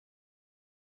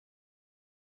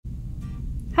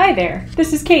Hi there,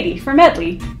 this is Katie from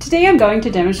Edley. Today I'm going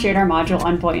to demonstrate our module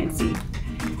on buoyancy.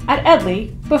 At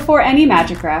Edley, before any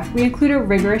magic graph, we include a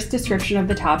rigorous description of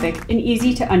the topic in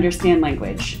easy-to-understand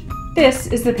language. This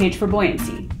is the page for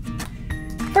buoyancy.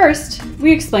 First,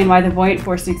 we explain why the buoyant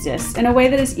force exists in a way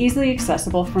that is easily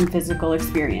accessible from physical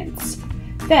experience.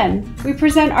 Then, we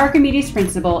present Archimedes'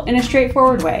 principle in a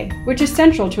straightforward way, which is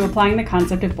central to applying the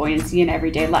concept of buoyancy in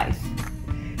everyday life.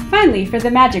 Finally, for the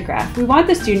magic graph, we want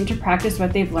the student to practice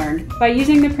what they've learned by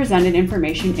using the presented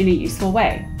information in a useful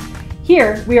way.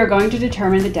 Here, we are going to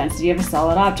determine the density of a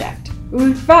solid object.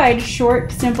 We provide short,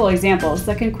 simple examples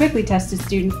that can quickly test a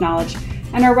student's knowledge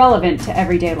and are relevant to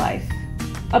everyday life.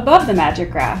 Above the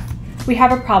magic graph, we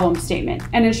have a problem statement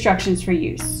and instructions for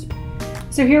use.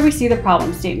 So here we see the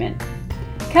problem statement.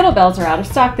 Kettlebells are out of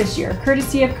stock this year,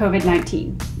 courtesy of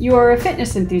COVID-19. You are a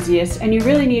fitness enthusiast and you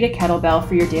really need a kettlebell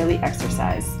for your daily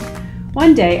exercise.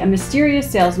 One day, a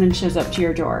mysterious salesman shows up to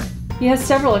your door. He has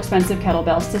several expensive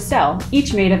kettlebells to sell,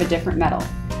 each made of a different metal.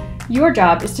 Your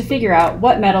job is to figure out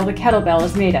what metal the kettlebell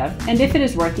is made of and if it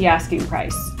is worth the asking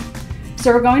price.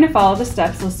 So we're going to follow the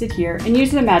steps listed here and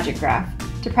use the magic graph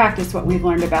to practice what we've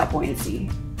learned about buoyancy.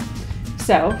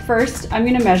 So first, I'm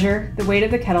going to measure the weight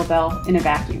of the kettlebell in a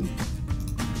vacuum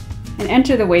and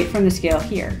enter the weight from the scale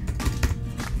here.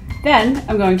 Then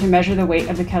I'm going to measure the weight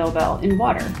of the kettlebell in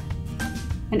water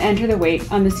and enter the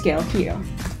weight on the scale here.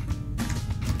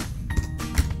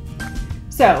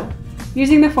 So,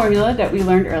 using the formula that we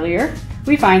learned earlier,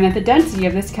 we find that the density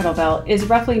of this kettlebell is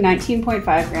roughly 19.5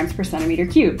 grams per centimeter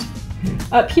cubed.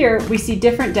 Up here, we see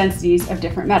different densities of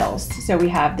different metals. So we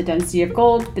have the density of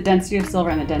gold, the density of silver,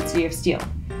 and the density of steel.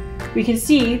 We can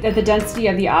see that the density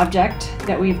of the object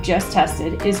that we've just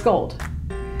tested is gold.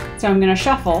 So I'm going to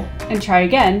shuffle and try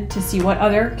again to see what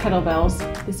other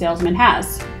kettlebells the salesman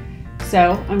has.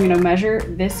 So I'm going to measure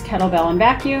this kettlebell in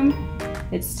vacuum.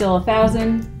 It's still 1,000.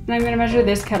 And I'm going to measure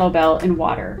this kettlebell in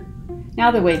water. Now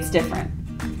the weight's different.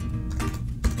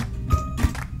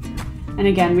 And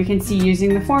again, we can see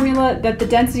using the formula that the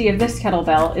density of this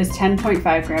kettlebell is 10.5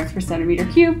 grams per centimeter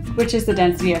cubed, which is the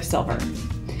density of silver.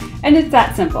 And it's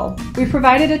that simple. We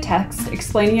provided a text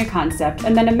explaining a concept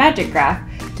and then a magic graph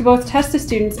to both test the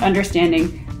student's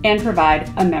understanding and provide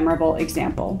a memorable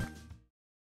example.